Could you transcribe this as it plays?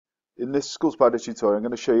In this School Spider tutorial, I'm going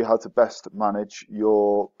to show you how to best manage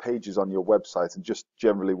your pages on your website and just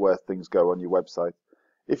generally where things go on your website.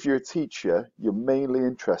 If you're a teacher, you're mainly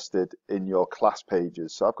interested in your class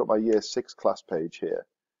pages. So I've got my Year 6 class page here.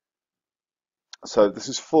 So this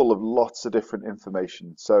is full of lots of different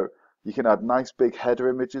information. So you can add nice big header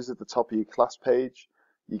images at the top of your class page.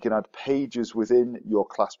 You can add pages within your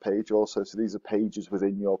class page also. So these are pages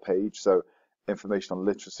within your page. So information on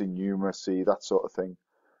literacy, numeracy, that sort of thing.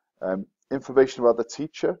 Information about the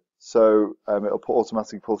teacher, so it'll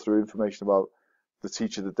automatically pull through information about the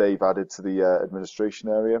teacher that they've added to the administration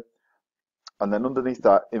area, and then underneath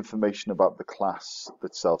that, information about the class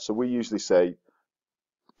itself. So we usually say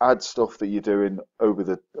add stuff that you're doing over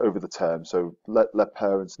the term, so let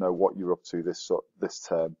parents know what you're up to this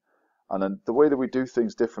term. And then the way that we do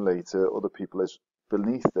things differently to other people is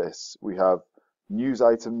beneath this we have news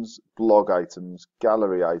items, blog items,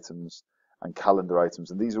 gallery items, and calendar items,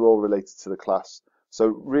 and these are all related to the class. So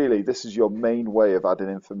really this is your main way of adding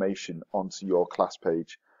information onto your class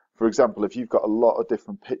page. For example, if you've got a lot of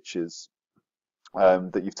different pictures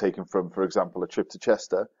that you've taken from, for example, a trip to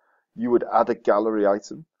Chester, you would add a gallery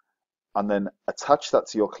item and then attach that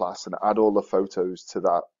to your class and add all the photos to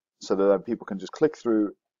that, so that then people can just click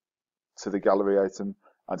through to the gallery item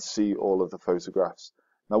and see all of the photographs.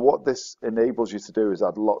 Now what this enables you to do is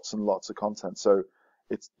add lots and lots of content. So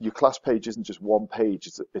your class page isn't just one page,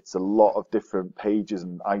 it's a lot of different pages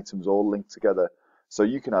and items all linked together. So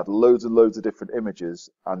you can add loads and loads of different images,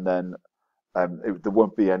 and then there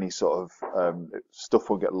won't be any sort of, stuff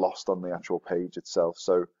won't get lost on the actual page itself.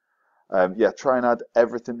 So yeah, try and add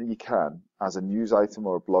everything that you can as a news item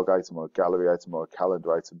or a blog item or a gallery item or a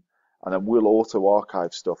calendar item, and then we'll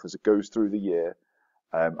auto-archive stuff as it goes through the year.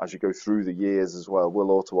 As you go through the years as well,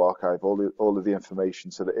 we'll auto-archive all of the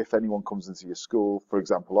information, so that if anyone comes into your school, for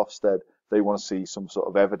example Ofsted, they want to see some sort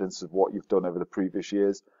of evidence of what you've done over the previous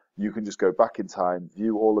years, you can just go back in time,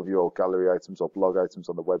 view all of your gallery items or blog items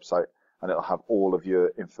on the website, and it'll have all of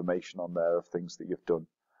your information on there of things that you've done.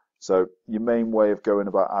 So your main way of going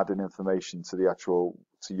about adding information to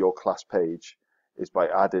your class page is by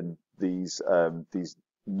adding these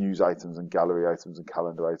news items and gallery items and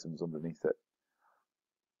calendar items underneath it.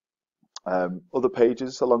 Other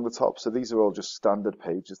pages along the top, so these are all just standard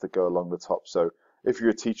pages that go along the top. So if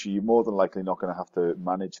you're a teacher, you're more than likely not going to have to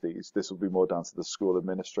manage these. This will be more down to the school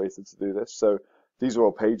administrator to do this. So these are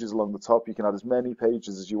all pages along the top. You can add as many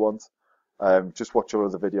pages as you want. Just watch our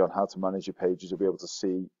other video on how to manage your pages. You'll be able to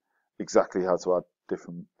see exactly how to add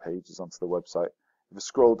different pages onto the website. If you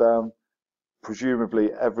scroll down,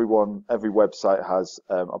 presumably every website has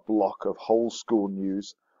a block of whole school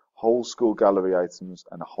news, whole school gallery items,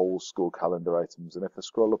 and whole school calendar items. And if I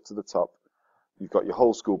scroll up to the top, you've got your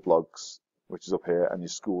whole school blogs, which is up here, and your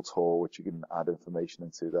school tour, which you can add information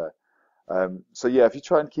into there. So yeah, if you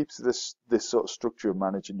try and keep to this sort of structure of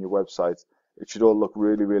managing your website, it should all look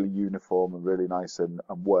really, really uniform and really nice and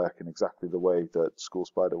work in exactly the way that School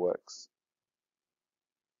Spider works.